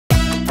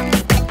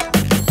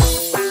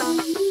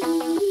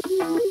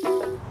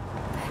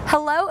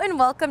and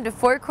welcome to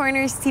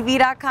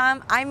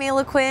FourCornersTV.com. I'm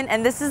Ayla Quinn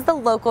and this is the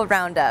local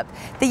roundup.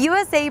 The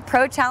USA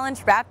Pro Challenge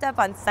wrapped up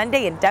on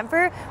Sunday in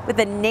Denver with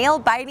a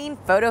nail-biting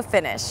photo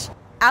finish.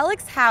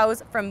 Alex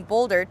Howes from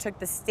Boulder took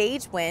the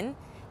stage win,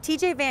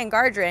 TJ Van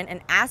Garderen,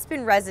 an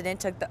Aspen resident,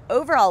 took the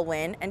overall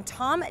win, and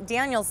Tom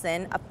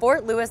Danielson, a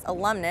Fort Lewis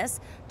alumnus,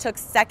 took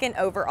second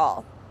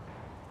overall.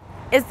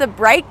 Is the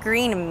bright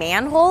green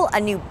manhole a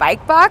new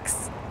bike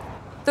box?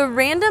 The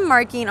random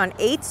marking on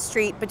 8th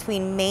Street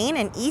between Main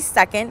and East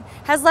 2nd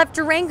has left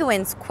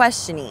Durangoans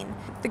questioning.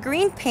 The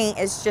green paint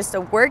is just a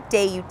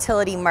workday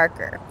utility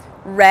marker.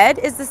 Red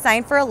is the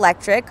sign for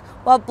electric,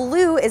 while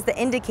blue is the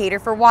indicator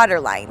for water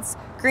lines.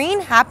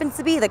 Green happens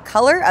to be the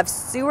color of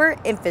sewer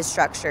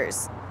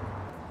infrastructures.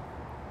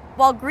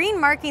 While green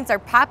markings are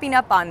popping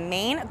up on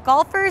Main,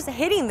 golfers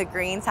hitting the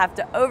greens have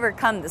to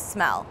overcome the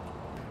smell.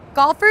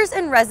 Golfers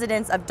and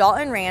residents of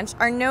Dalton Ranch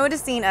are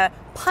noticing a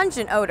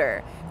pungent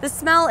odor. The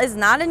smell is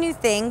not a new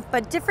thing,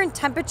 but different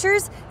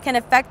temperatures can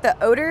affect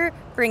the odor,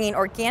 bringing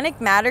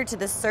organic matter to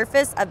the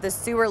surface of the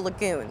sewer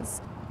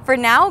lagoons. For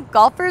now,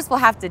 golfers will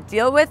have to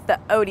deal with the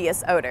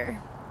odious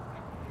odor.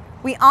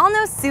 We all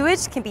know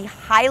sewage can be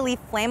highly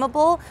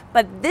flammable,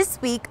 but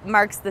this week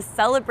marks the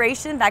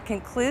celebration that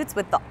concludes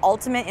with the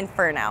ultimate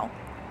inferno.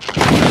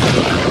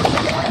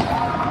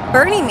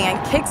 Burning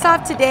Man kicks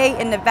off today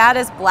in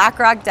Nevada's Black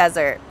Rock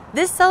Desert.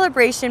 This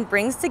celebration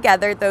brings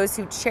together those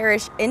who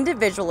cherish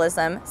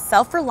individualism,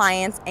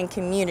 self-reliance, and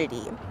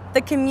community. The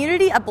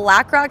community of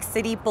Black Rock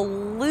City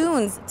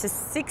balloons to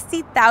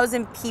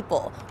 60,000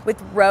 people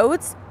with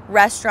roads,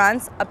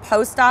 restaurants, a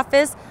post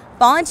office,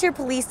 volunteer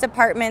police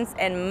departments,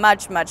 and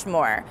much, much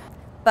more.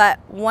 But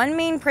one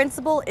main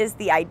principle is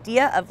the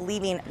idea of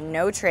leaving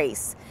no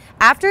trace.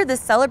 After the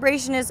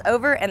celebration is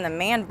over and the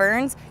man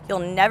burns,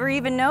 you'll never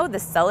even know the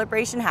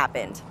celebration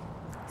happened.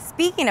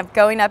 Speaking of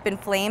going up in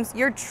flames,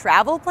 your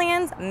travel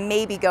plans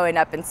may be going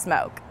up in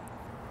smoke.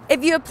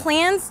 If you have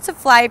plans to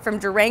fly from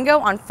Durango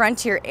on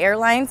Frontier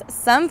Airlines,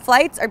 some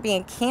flights are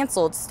being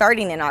canceled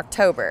starting in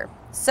October.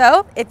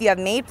 So, if you have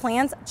made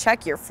plans,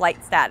 check your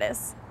flight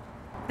status.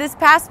 This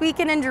past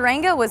weekend in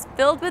Durango was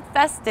filled with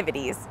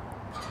festivities.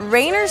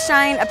 Rain or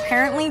shine,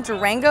 apparently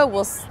Durango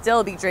will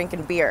still be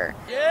drinking beer.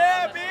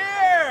 Yeah,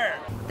 beer!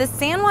 The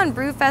San Juan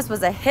Brew Fest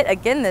was a hit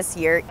again this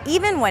year,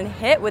 even when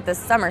hit with a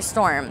summer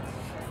storm.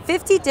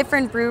 50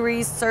 different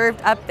breweries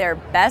served up their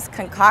best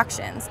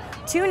concoctions.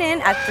 Tune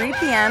in at 3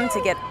 p.m.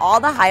 to get all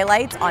the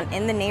highlights on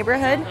In the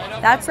Neighborhood.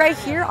 That's right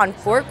here on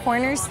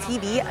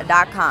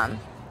FourCornersTV.com.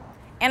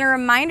 And a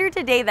reminder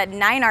today that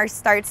 9R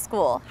starts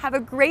school. Have a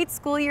great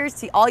school year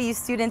to all you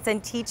students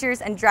and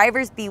teachers, and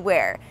drivers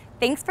beware.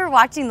 Thanks for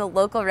watching the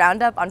local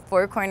roundup on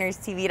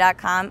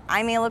FourCornersTV.com.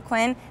 I'm Ayla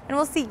Quinn, and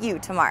we'll see you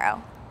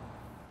tomorrow.